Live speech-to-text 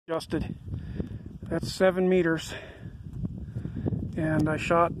Adjusted. That's 7 meters. And I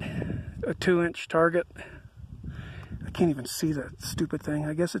shot a 2-inch target. I can't even see that stupid thing.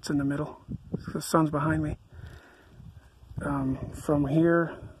 I guess it's in the middle. The sun's behind me. From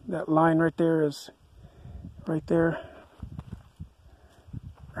here, that line right there is right there.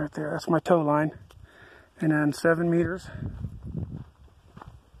 Right there. That's my tow line. And then 7 meters.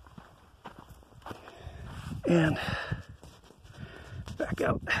 And back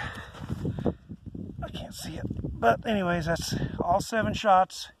out. I can't see it. But anyways, that's all 7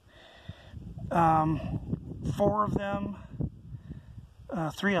 shots. 4 of them,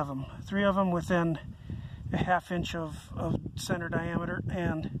 3 of them within a 1/2 inch of center diameter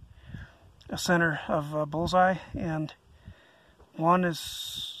and a center of bullseye, and 1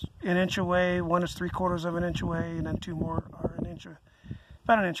 is an inch away, 1 is 3/4 of an inch away, and then 2 more are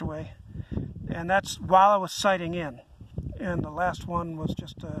about an inch away. And that's while I was sighting in. And the last one was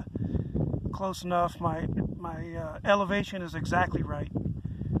just close enough. My elevation is exactly right.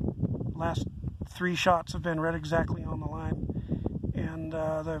 Last 3 shots have been right exactly on the line. And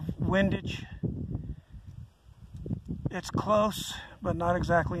the windage, it's close, but not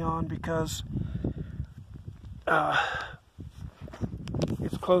exactly on, because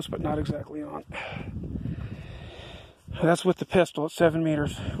it's close, but not exactly on. That's with the pistol at 7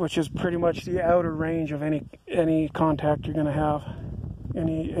 meters, which is pretty much the outer range of any contact you're going to have,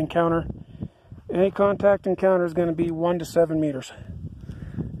 any encounter. Any contact encounter is going to be 1 to 7 meters.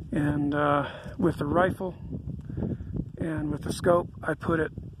 And with the rifle and with the scope, I put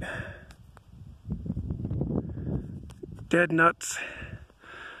it dead nuts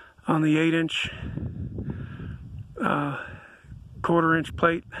on the 8-inch 1/4 inch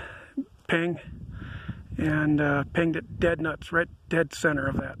plate ping, and pinged it dead nuts, right dead center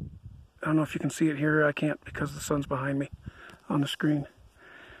of that. I don't know if you can see it here. I can't because the sun's behind me on the screen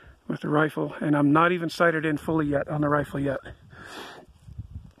with the rifle, and I'm not even sighted in fully yet on the rifle yet.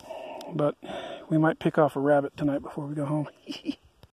 But we might pick off a rabbit tonight before we go home.